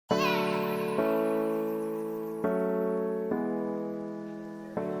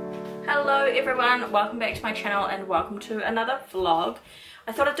Hello everyone, welcome back to my channel and welcome to another vlog.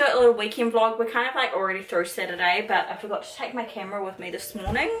 I thought I'd do a little weekend vlog. We're kind of like already through Saturday, but I forgot to take my camera with me this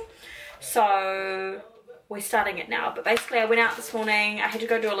morning, so we're starting it now. But basically I went out this morning. I had to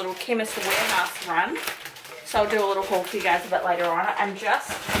go do a little chemist warehouse run, so I'll do a little haul for you guys a bit later on. I'm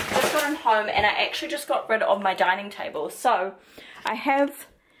just gotten home and I actually just got rid of my dining table, so I have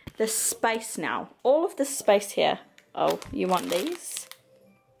this space now, all of this space here. Oh, you want these?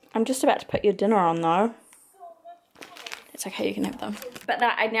 I'm just about to put your dinner on though. It's okay, you can have them. But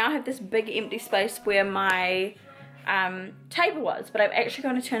I now have this big empty space where my table was, but I'm actually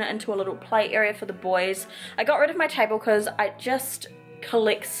going to turn it into a little play area for the boys. I got rid of my table because I just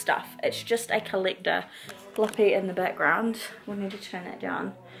collect stuff. It's just a collector. Fluffy in the background. We'll need to turn that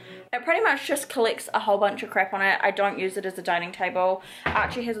down. It pretty much just collects a whole bunch of crap on it. I don't use it as a dining table.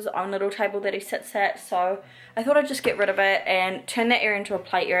 Archie has his own little table that he sits at, so I thought I'd just get rid of it and turn that area into a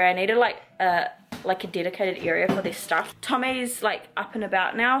plate area. I needed like a dedicated area for this stuff. Tommy's like up and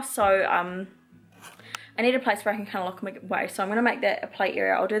about now, so I need a place where I can kind of lock him away. So I'm going to make that a plate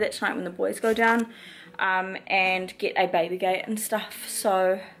area. I'll do that tonight when the boys go down, and get a baby gate and stuff,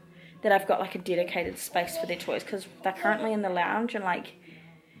 so that I've got like a dedicated space for their toys, because they're currently in the lounge and like,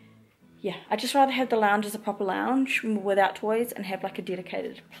 yeah, I'd just rather have the lounge as a proper lounge without toys and have like a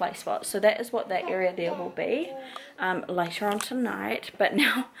dedicated play spot. So that is what that area there will be later on tonight. But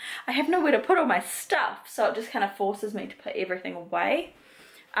now I have nowhere to put all my stuff, so it just kind of forces me to put everything away.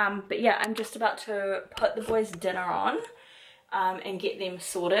 But yeah, I'm just about to put the boys' dinner on and get them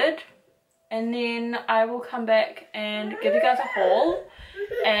sorted. And then I will come back and give you guys a haul,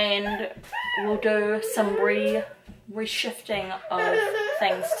 and we'll do some reshifting of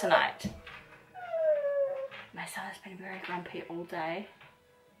things tonight. My son has been very grumpy all day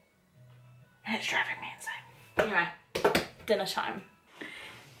and it's driving me insane. Anyway, dinner time.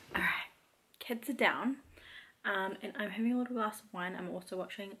 Alright, kids are down, and I'm having a little glass of wine. I'm also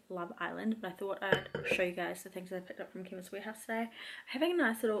watching Love Island, but I thought I'd show you guys the things that I picked up from Chemist Warehouse today. I'm having a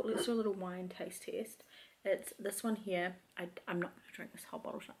nice little, let's do a little wine taste test. It's this one here. I'm not going to drink this whole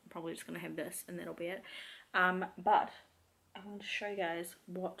bottle, so I'm probably just going to have this and that'll be it. But I want to show you guys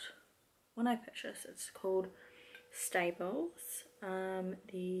what one I purchased. It's called Stables,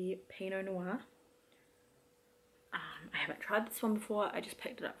 the Pinot Noir. I haven't tried this one before. I just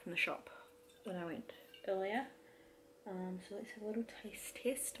picked it up from the shop when I went earlier. So let's have a little taste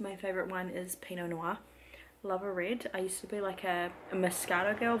test. My favourite wine is Pinot Noir. Love a red. I used to be like a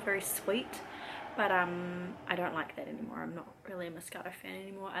Moscato girl, very sweet, but I don't like that anymore. I'm not really a Moscato fan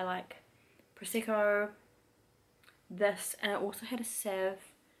anymore. I like Prosecco, this, and it also had a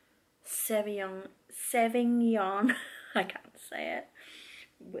Sauvignon, I can't say it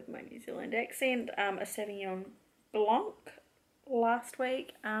with my New Zealand accent, a Sauvignon Blanc last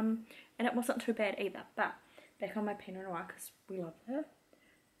week, and it wasn't too bad either. But back on my Pinot Noir, because we love it.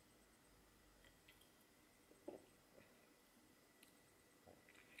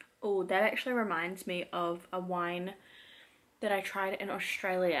 Oh, that actually reminds me of a wine that I tried in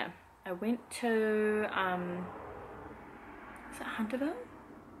Australia. I went to, is it Hunterville?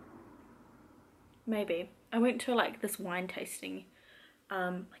 Maybe. I went to like this wine tasting,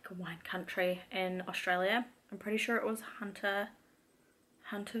 like a wine country in Australia. I'm pretty sure it was Hunterville.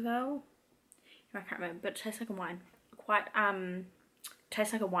 I can't remember, but it tastes like a wine. Quite,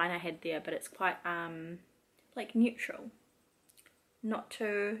 tastes like a wine I had there, but it's quite, like neutral. Not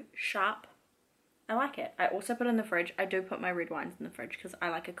too sharp. I like it. I also put it in the fridge. I do put my red wines in the fridge because I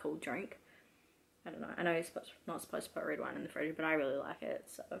like a cool drink. I don't know. I know you're not supposed to put red wine in the fridge, but I really like it.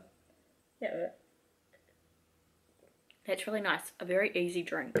 So, yeah. That's really nice. A very easy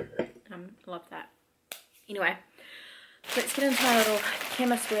drink. Love that. Anyway, let's get into our little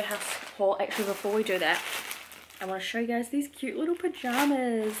Chemist Warehouse haul. Actually, before we do that, I want to show you guys these cute little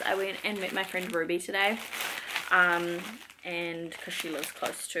pajamas. I went and met my friend Ruby today. And because she lives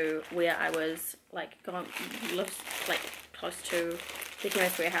close to where I was, like, lives like close to the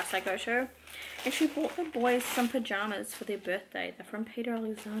Chemist Warehouse I go to, and she bought the boys some pajamas for their birthday. They're from Peter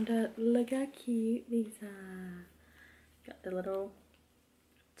Alexander. Look how cute these are. Got the little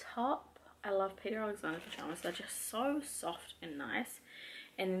top. I love Peter Alexander pajamas. They're just so soft and nice.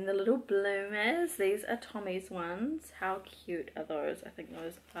 And then the little bloomers. These are Tommy's ones. How cute are those? I think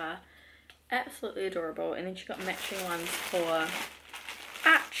those are absolutely adorable. And then she got matching ones for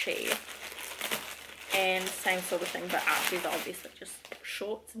Archie, and same sort of thing, but Archie's are obviously just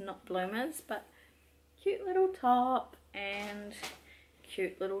shorts and not bloomers. But cute little top and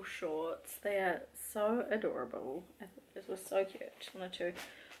cute little shorts. They are so adorable. I thought this was so cute. Just wanted to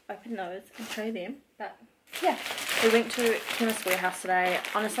open those and show them. But yeah, we went to Chemist Warehouse today.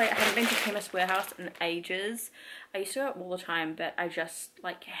 Honestly, I haven't been to Chemist Warehouse in ages. I used to go all the time, but I just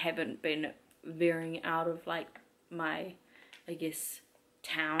like haven't been veering out of like my, I guess,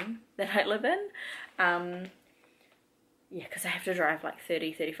 town that I live in. Yeah, because I have to drive like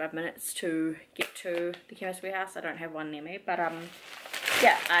 30-35 minutes to get to the Chemist Warehouse. I don't have one near me, but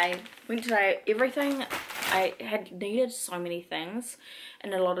yeah, I went today. Everything, I had needed so many things,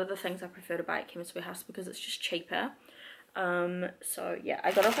 and a lot of the things I prefer to buy at Chemist Warehouse because it's just cheaper. So yeah,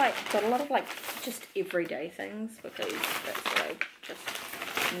 I got a lot of like just everyday things because that's what I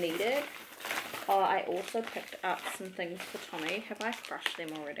just needed. Oh, I also picked up some things for Tommy. Have I brushed them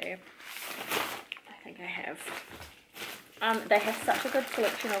already? I think I have. They have such a good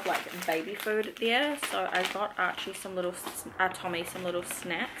selection of like baby food there, so I got Archie some little, Tommy some little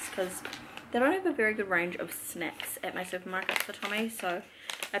snacks, because they don't have a very good range of snacks at my supermarket for Tommy. So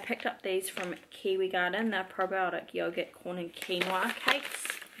I picked up these from Kiwi Garden. They're probiotic yogurt, corn and quinoa cakes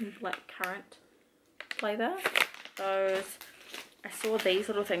in black currant flavour. Those, I saw these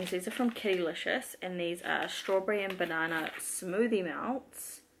little things. These are from Kittylicious, and these are strawberry and banana smoothie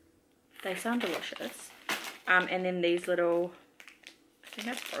melts. They sound delicious. And then these little, I think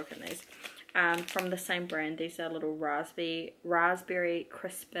I've broken these, from the same brand. These are little raspberry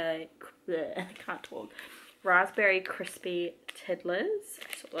crispy, I can't talk, raspberry crispy tiddlers.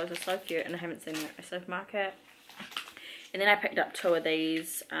 I thought those are so cute, and I haven't seen them at my supermarket. And then I picked up 2 of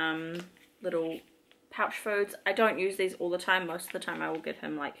these little pouch foods. I don't use these all the time. Most of the time I will give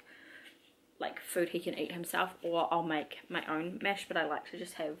him like food he can eat himself, or I'll make my own mash, but I like to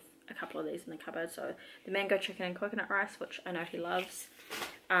just have a couple of these in the cupboard. So the mango chicken and coconut rice, which I know he loves,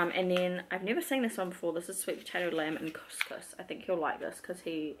 and then I've never seen this one before. This is sweet potato lamb and couscous. I think he'll like this because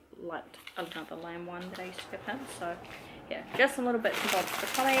he liked another lamb one that I used to give him. So yeah, just some little bits and bobs for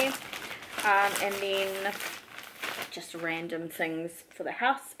Tommy, and then just random things for the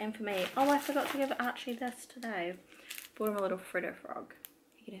house and for me. Oh, I forgot to give Archie this today. Bought him a little Freddo frog.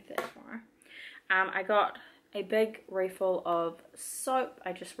 You can have that tomorrow. I got a big refill of soap.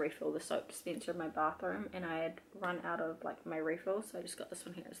 I just refilled the soap dispenser in my bathroom, and I had run out of like my refills, so I just got this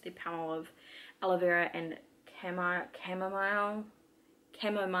one here. It's the Palmolive aloe vera and chamomile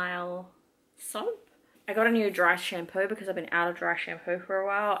soap. I got a new dry shampoo because I've been out of dry shampoo for a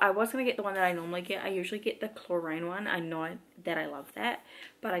while. I was going to get the one that I normally get. I usually get the chlorine one. I know that I love that,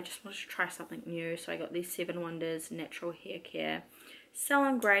 but I just wanted to try something new, so I got these 7 Wonders Natural Hair Care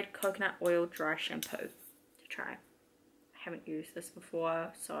salon grade coconut oil dry shampoo. Try. I haven't used this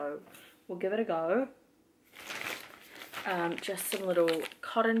before, so we'll give it a go. Just some little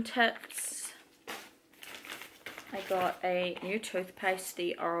cotton tips. I got a new toothpaste,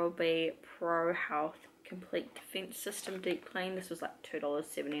 the Oral-B Pro Health Complete Defense System Deep Clean. This was like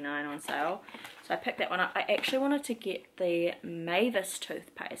 $2.79 on sale, so I picked that one up. I actually wanted to get the Mavis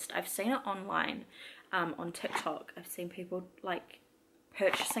toothpaste. I've seen it online on TikTok. I've seen people like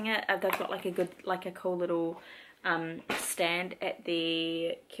purchasing it. They've got like a cool little stand at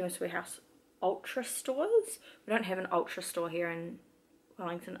the Chemist Warehouse Ultra stores. We don't have an Ultra store here in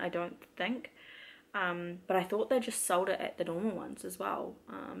Wellington, I don't think, but I thought they just sold it at the normal ones as well,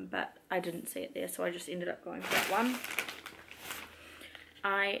 but I didn't see it there, so I just ended up going for that one.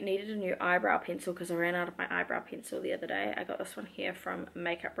 I needed a new eyebrow pencil because I ran out of my eyebrow pencil the other day. I got this one here from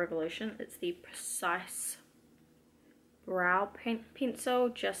Makeup Revolution. It's the Precise brow pencil,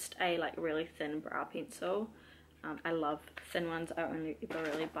 just a like really thin brow pencil. I love thin ones. I only ever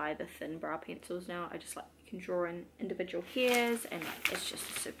really buy the thin brow pencils now. I just like, you can draw in individual hairs, and like, it's just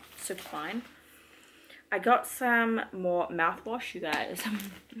super fine. I got some more mouthwash, you guys.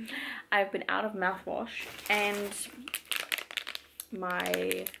 I've been out of mouthwash, and my,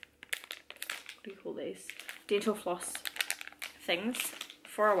 what do you call these, dental floss things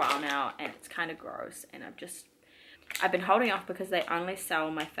for a while now, and it's kind of gross, and I've been holding off because they only sell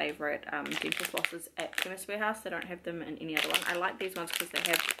my favourite dental flosses at Chemist Warehouse. They don't have them in any other one. I like these ones because they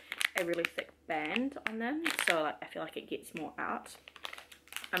have a really thick band on them, so like, I feel like it gets more out.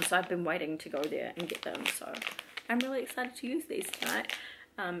 So I've been waiting to go there and get them, so I'm really excited to use these tonight.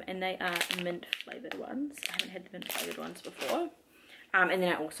 And they are mint flavoured ones. I haven't had the mint flavoured ones before. And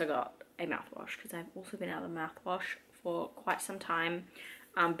then I also got a mouthwash because I've also been out of mouthwash for quite some time.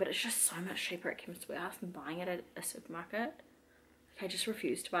 But it's just so much cheaper at Chemist Warehouse than buying it at a supermarket. I just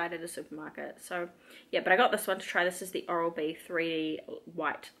refuse to buy it at a supermarket. So yeah, but I got this one to try. This is the Oral-B 3D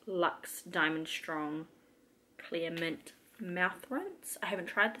White Luxe Diamond Strong Clear Mint Mouth Rinse. I haven't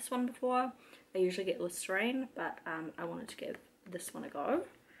tried this one before. I usually get Listerine, but I wanted to give this one a go.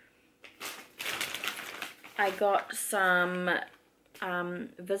 I got some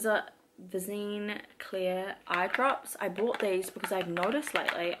Visine Clear Eye Drops. I bought these because I've noticed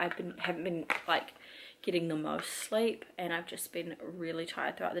lately haven't been like getting the most sleep, and I've just been really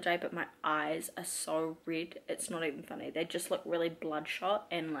tired throughout the day, but my eyes are so red, it's not even funny. They just look really bloodshot,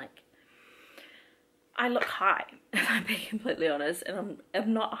 and like I look high, if I'm being completely honest, and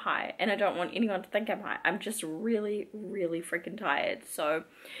I'm not high, and I don't want anyone to think I'm high. I'm just really freaking tired. So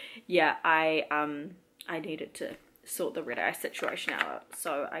yeah, I needed to sort the red eye situation out,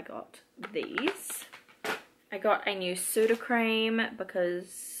 so I got these. I got a new Sudocreme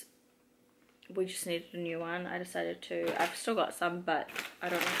because we just needed a new one. I decided to, I've still got some, but I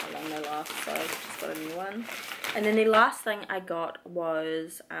don't know how long they last, so I just got a new one. And then the last thing I got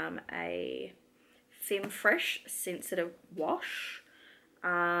was a Femfresh sensitive wash.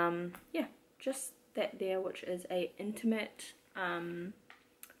 Yeah, just that there, which is a intimate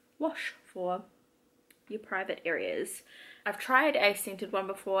wash for your private areas. I've tried a scented one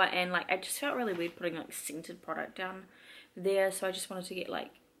before, and like I just felt really weird putting like scented product down there, so I just wanted to get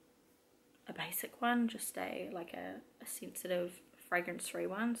like a basic one, just a sensitive fragrance free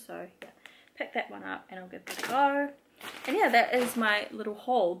one. So yeah, pick that one up and I'll give that a go. And yeah, that is my little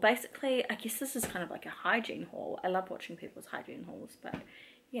haul. Basically, I guess this is kind of like a hygiene haul. I love watching people's hygiene hauls, but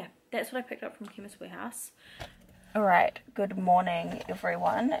yeah, that's what I picked up from Chemist Warehouse. Alright, good morning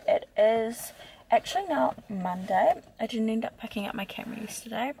everyone. It is actually now Monday. I didn't end up picking up my camera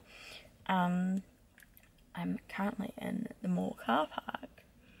yesterday. I'm currently in the mall car park.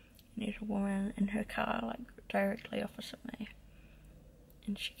 There's a woman in her car like directly opposite me,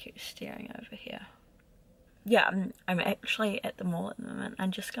 and she keeps staring over here. Yeah, I'm actually at the mall at the moment.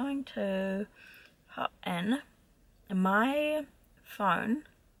 I'm just going to hop in. My phone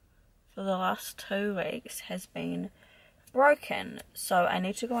for the last 2 weeks has been broken, so I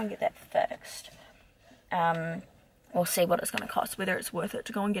need to go and get that fixed. We'll see what it's going to cost, whether it's worth it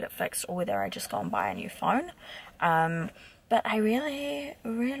to go and get it fixed or whether I just go and buy a new phone. But I really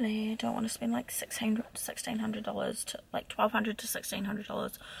don't want to spend like $1,600 to like $1,200 to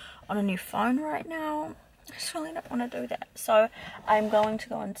 $1,600 on a new phone right now. I just really don't want to do that. So I'm going to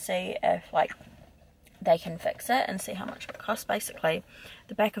go and see if like they can fix it and see how much it costs. Basically,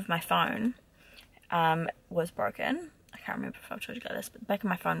 the back of my phone was broken. I can't remember if I've told you guys this, but the back of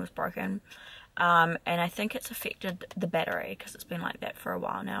my phone was broken. And I think it's affected the battery because it's been like that for a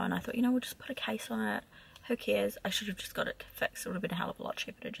while now. And I thought, you know, we'll just put a case on it. Who cares? I should have just got it fixed. It would have been a hell of a lot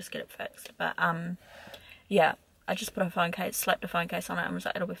cheaper to just get it fixed. But yeah, I just put a phone case, slapped a phone case on it, and was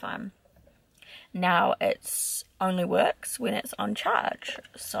like, it'll be fine. Now it's only works when it's on charge,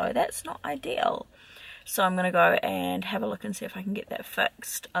 so that's not ideal. So I'm gonna go and have a look and see if I can get that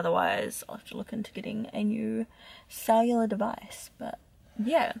fixed. Otherwise I'll have to look into getting a new cellular device. But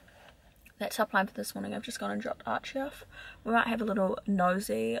yeah, that's our plan for this morning. I've just gone and dropped Archie off. We might have a little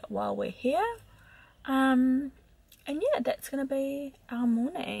nosy while we're here. And yeah, that's gonna be our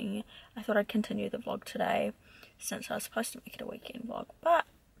morning. I thought I'd continue the vlog today since I was supposed to make it a weekend vlog, but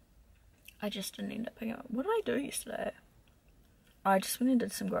I just didn't end up picking up. What did I do yesterday? I just went and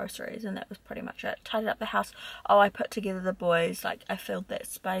did some groceries, and that was pretty much it. Tidied up the house. Oh, I put together the boys, like I filled that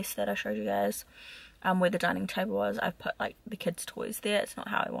space that I showed you guys, where the dining table was. I've put like the kids' toys there. It's not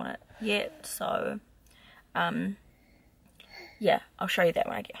how I want it yet, so yeah, I'll show you that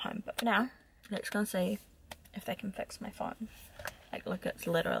when I get home. But for now, let's go and see if they can fix my phone. Like look, it's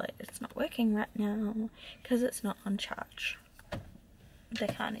not working right now because it's not on charge. The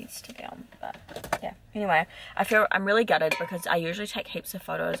car needs to be on, but yeah. Anyway, I'm really gutted because I usually take heaps of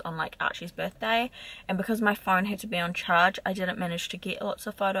photos on like Archie's birthday, and because my phone had to be on charge, I didn't manage to get lots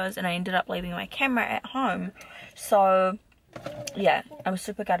of photos, and I ended up leaving my camera at home. So yeah, I'm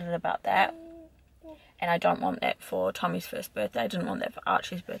super gutted about that, and I don't want that for Tommy's first birthday. I didn't want that for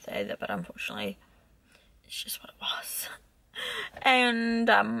Archie's birthday either, but unfortunately it's just what it was.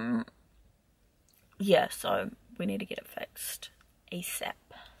 And yeah, so we need to get it fixed ASAP.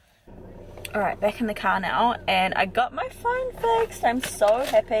 Alright, back in the car now, and I got my phone fixed. I'm so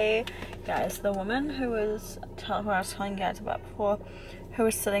happy. Guys, the woman who I was telling you guys about before, who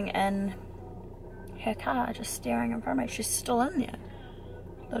was sitting in her car just staring in front of me, she's still in there.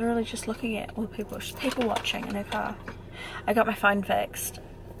 Literally just looking at all the people. She's people watching in her car. I got my phone fixed.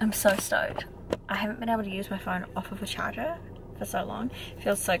 I'm so stoked. I haven't been able to use my phone off of a charger for so long. It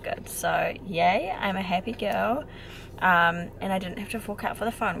feels so good. So yay, I'm a happy girl. And I didn't have to fork out for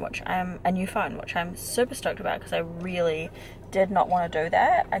the phone, a new phone, which I'm super stoked about because I really did not want to do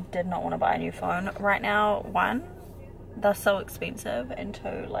that. I did not want to buy a new phone right now. One, they're so expensive, and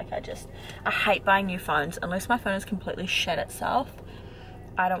two, like I hate buying new phones unless my phone is completely shit itself.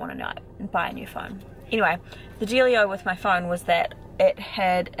 I don't want to buy a new phone. Anyway, the dealio with my phone was that it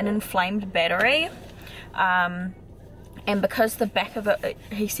had an inflamed battery, and because the back of it,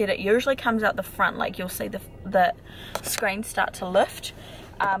 he said it usually comes out the front, like you'll see the screen start to lift,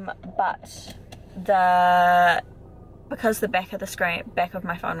 but because the back of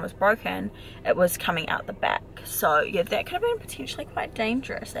my phone was broken, it was coming out the back. So yeah, that could have been potentially quite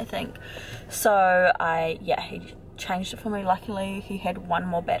dangerous, I think. So he changed it for me. Luckily he had one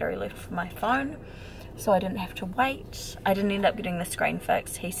more battery left for my phone, so I didn't have to wait. I didn't end up getting the screen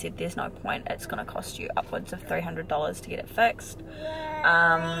fixed. He said there's no point, it's going to cost you upwards of $300 to get it fixed,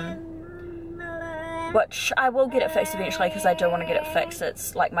 which I will get it fixed eventually, because I do want to get it fixed.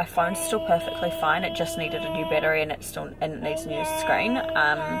 It's like my phone's still perfectly fine, it just needed a new battery and it needs a new screen.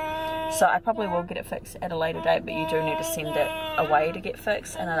 So I probably will get it fixed at a later date, but you do need to send it away to get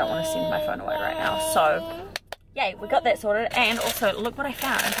fixed, and I don't want to send my phone away right now. So yay, we got that sorted. And also look what I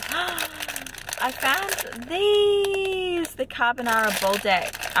found. I found these, the carbonara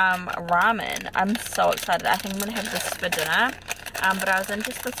buldak ramen. I'm so excited. I think I'm gonna have this for dinner. But I was in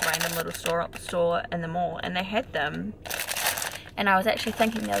just this random little store in the mall, and they had them, and I was actually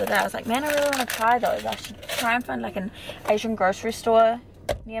thinking the other day, I was like, man, I really want to try those. I should try and find like an Asian grocery store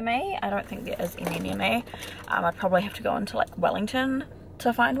near me. I don't think there is any near me. I'd probably have to go into like Wellington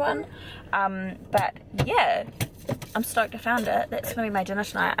to find one. But yeah, I'm stoked I found it. That's gonna be my dinner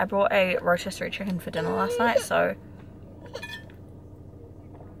tonight. I brought a rotisserie chicken for dinner last night, so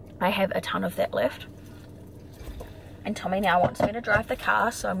I have a ton of that left. And Tommy now wants me to drive the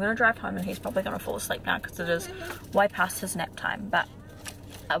car, so I'm going to drive home, and he's probably going to fall asleep now because it is way past his nap time. But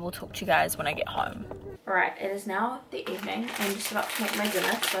I will talk to you guys when I get home. Alright, it is now the evening. I'm just about to make my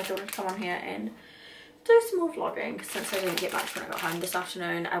dinner, so I thought I'd come on here and do some more vlogging, since I didn't get much when I got home this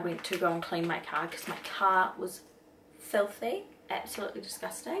afternoon. I went to go and clean my car because my car was filthy, absolutely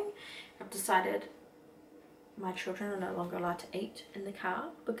disgusting. I've decided my children are no longer allowed to eat in the car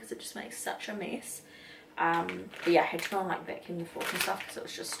because it just makes such a mess. But yeah, I had to go and like vacuum the floors and stuff because it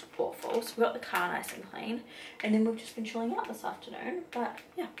was just awful. So we got the car nice and clean, and then we've just been chilling out this afternoon. But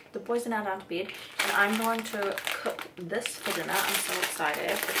yeah, the boys are now down to bed, and I'm going to cook this for dinner. I'm so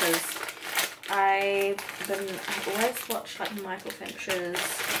excited because I always watch like Michael Finch's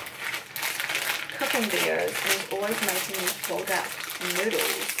cooking videos, and he's always making these buldak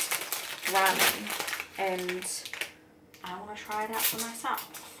noodles, ramen, and I want to try it out for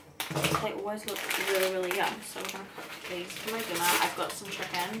myself. They always look really, really yum. So we're going to cook these for my dinner. I've got some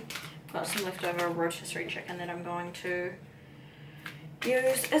chicken. I've got some leftover rotisserie chicken that I'm going to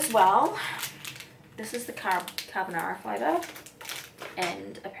use as well. This is the carbonara flavour,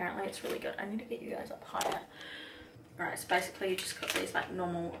 and apparently it's really good. I need to get you guys up higher. Alright, so basically you just cook these like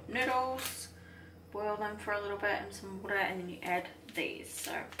normal noodles, boil them for a little bit in some water, and then you add these.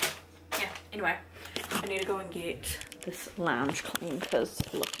 So yeah, anyway, I need to go and get this lounge clean because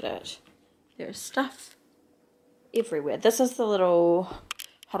look at it, there's stuff everywhere. This is the little,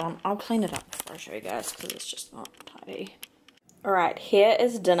 hold on, I'll clean it up before I show you guys because it's just not tidy. Alright, here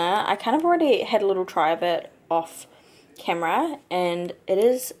is dinner. I kind of already had a little try of it off camera, and it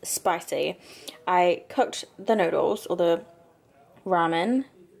is spicy. I cooked the noodles, or the ramen,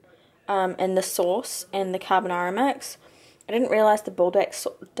 and the sauce and the carbonara mix. I didn't realize the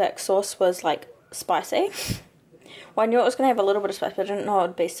buldak sauce was like spicy. Well, I knew it was going to have a little bit of spice, but I didn't know it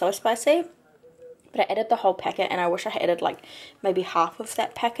would be so spicy. But I added the whole packet, and I wish I had added like maybe half of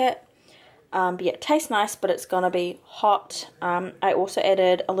that packet. But yeah, it tastes nice, but it's going to be hot. I also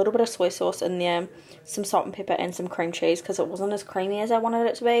added a little bit of soy sauce in there, some salt and pepper, and some cream cheese because it wasn't as creamy as I wanted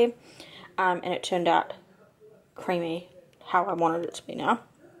it to be. And it turned out creamy how I wanted it to be now.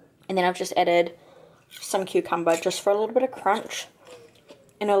 And then I've just added some cucumber just for a little bit of crunch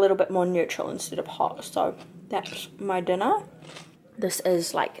and a little bit more neutral instead of hot. So that's my dinner. This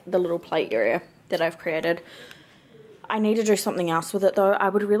is like the little play area that I've created. I need to do something else with it though. I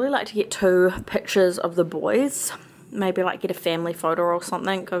would really like to get 2 pictures of the boys, maybe like get a family photo or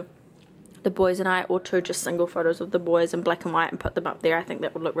something of the boys and I, or 2 just single photos of the boys in black and white and put them up there. I think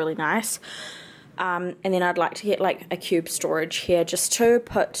that would look really nice. And then I'd like to get like a cube storage here just to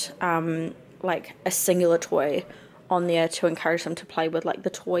put like a singular toy on there to encourage them to play with like the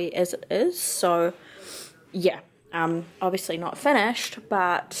toy as it is. So yeah, obviously not finished,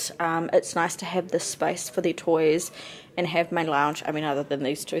 but it's nice to have this space for their toys and have my lounge, I mean other than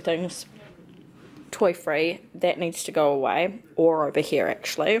these 2 things, toy free. That needs to go away, or over here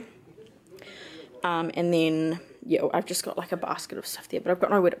actually. And then yeah, I've just got like a basket of stuff there, but I've got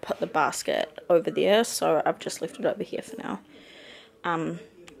nowhere to put the basket over there, so I've just left it over here for now.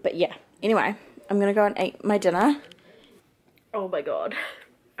 But yeah, anyway, I'm gonna go and eat my dinner. Oh my god,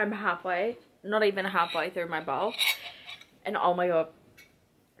 I'm halfway, not even halfway through my bowl, And oh my god,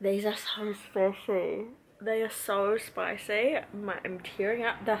 these are so spicy. They are so spicy. I'm tearing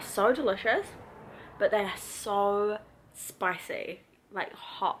up. They're so delicious, but they are so spicy, like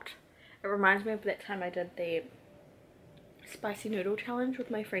hot. It reminds me of that time I did the spicy noodle challenge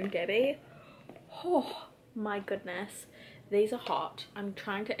with my friend Gabby. Oh my goodness, these are hot. I'm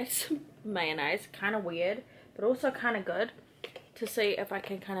trying to add some mayonnaise, kind of weird but also kind of good, to see if I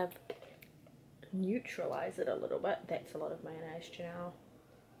can kind of neutralize it a little bit. That's a lot of mayonnaise, Janelle.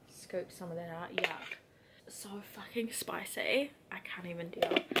 Scoop some of that out. Yuck. So fucking spicy, I can't even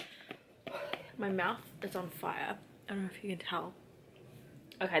deal. My mouth is on fire. I don't know if you can tell.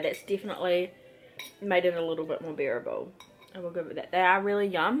 Okay, that's definitely made it a little bit more bearable. I will give it that. They are really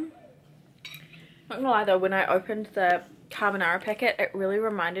yum. Not gonna lie though, when I opened the carbonara packet, it really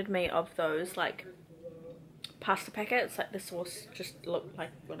reminded me of those like pasta packets. Like the sauce just looked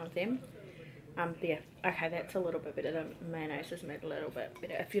like one of them. Yeah, okay, that's a little bit better. The mayonnaise has made a little bit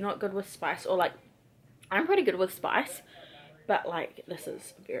better. If you're not good with spice, or like, I'm pretty good with spice, but like this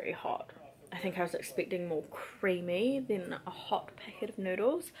is very hot. I think I was expecting more creamy than a hot packet of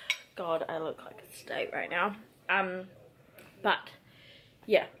noodles. God, I look like a steak right now. But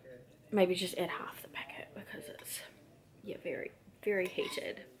yeah, maybe just add half the packet because it's, yeah, very, very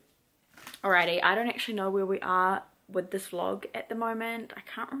heated. Alrighty, I don't actually know where we are with this vlog at the moment.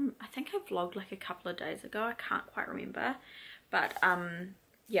 I think I vlogged like a couple of days ago. I can't quite remember. But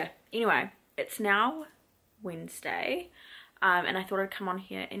yeah, anyway, it's now Wednesday. And I thought I'd come on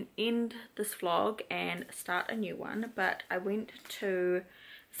here and end this vlog and start a new one. But I went to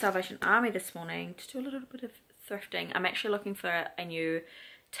Salvation Army this morning to do a little bit of thrifting. I'm actually looking for a new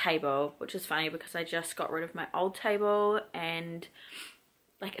table, which is funny because I just got rid of my old table, and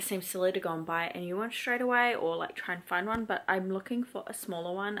like it seems silly to go and buy a new one straight away or like try and find one, but I'm looking for a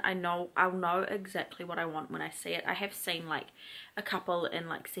smaller one. I'll know exactly what I want when I see it. I have seen like a couple in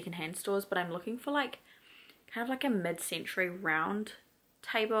like secondhand stores, but I'm looking for like kind of like a mid-century round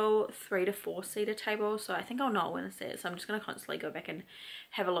table, 3 to 4 seater table. So I think I'll know when I see it, so I'm just going to constantly go back and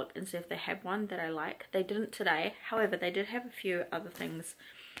have a look and see if they have one that I like. They didn't today, however they did have a few other things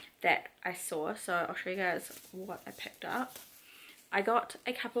that I saw, so I'll show you guys what I picked up. I got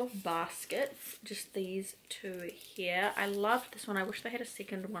a couple of baskets, just these two here. I love this one. I wish they had a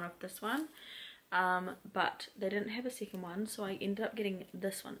second one of this one, but they didn't have a second one, so I ended up getting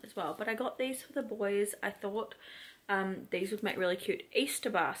this one as well. But I got these for the boys. I thought these would make really cute Easter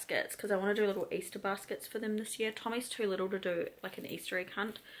baskets, because I want to do little Easter baskets for them this year. Tommy's too little to do like an Easter egg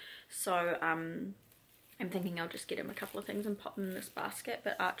hunt, so I'm thinking I'll just get him a couple of things and pop them in this basket.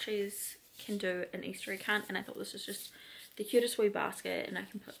 But Archie's can do an Easter egg hunt, and I thought this was just the cutest wee basket, and I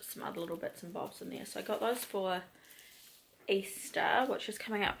can put some other little bits and bobs in there. So I got those for Easter, which is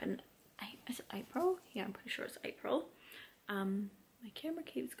coming up in, is it April? Yeah, I'm pretty sure it's April. My camera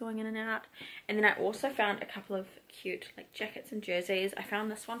keeps going in and out. And then I also found a couple of cute like jackets and jerseys. I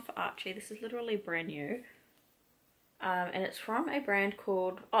found this one for Archie. This is literally brand new. And it's from a brand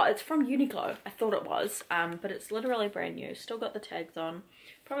called, oh, it's from Uniqlo. I thought it was, but it's literally brand new. Still got the tags on.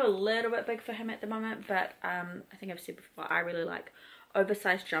 Probably a little bit big for him at the moment, but I think I've said before, I really like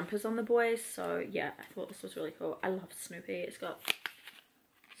oversized jumpers on the boys. So yeah, I thought this was really cool. I love Snoopy. It's got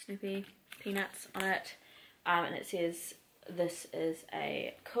Snoopy peanuts on it, and it says, "This is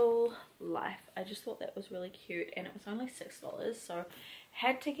a cool life." I just thought that was really cute, and it was only $6, so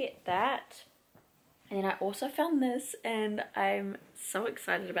had to get that. And then I also found this, and I'm so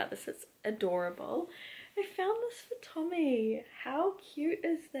excited about this. It's adorable. I found this for Tommy. How cute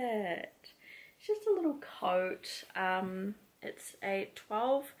is that? It's just a little coat. It's a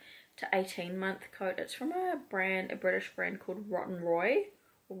 12 to 18 month coat. It's from a British brand called Rotroy.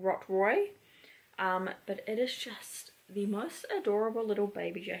 But it is just the most adorable little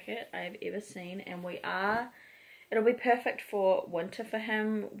baby jacket I've ever seen, and it'll be perfect for winter for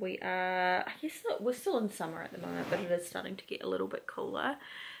him. I guess we're still in summer at the moment, but it is starting to get a little bit cooler.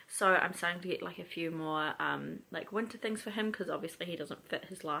 So I'm starting to get like a few more like winter things for him, because obviously he doesn't fit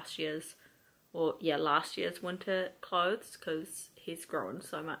his last year's winter clothes, because he's grown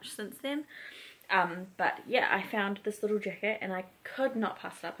so much since then. But yeah, I found this little jacket and I could not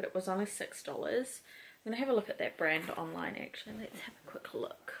pass it up, but it was only $6. I'm gonna have a look at that brand online actually. Let's have a quick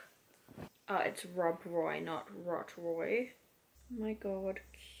look. Oh, it's Rotroy, not Rotroy. Oh my god,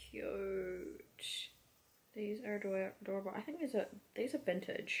 cute. These are adorable. I think these are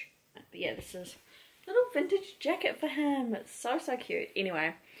vintage. But yeah, this is a little vintage jacket for him. It's so cute.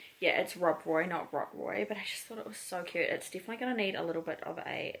 Anyway, yeah, it's Rotroy, not Rotroy, but I just thought it was so cute. It's definitely going to need a little bit of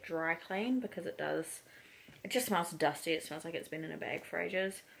a dry clean, because it just smells dusty. It smells like it's been in a bag for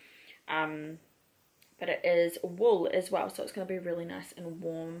ages. but it is wool as well, so it's going to be really nice and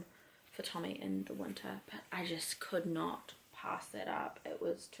warm for Tommy in the winter. But I just could not pass that up. It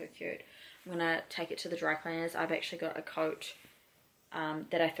was too cute. I'm gonna take it to the dry cleaners. I've actually got a coat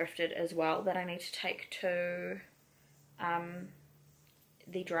that I thrifted as well that I need to take to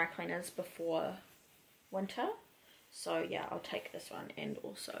the dry cleaners before winter. So yeah, I'll take this one and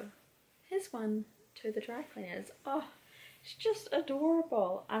also his one to the dry cleaners. Oh, it's just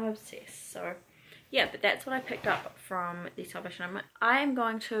adorable. I'm obsessed. So yeah, but that's what I picked up from the Salvation Army. I am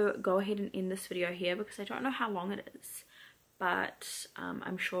going to go ahead and end this video here because I don't know how long it is, but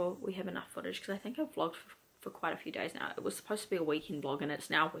I'm sure we have enough footage because I think I've vlogged for quite a few days now. It was supposed to be a weekend vlog and it's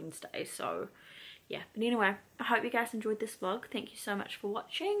now Wednesday, so yeah. But anyway, I hope you guys enjoyed this vlog. Thank you so much for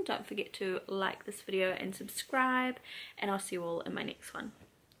watching. Don't forget to like this video and subscribe, and I'll see you all in my next one.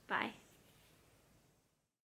 Bye.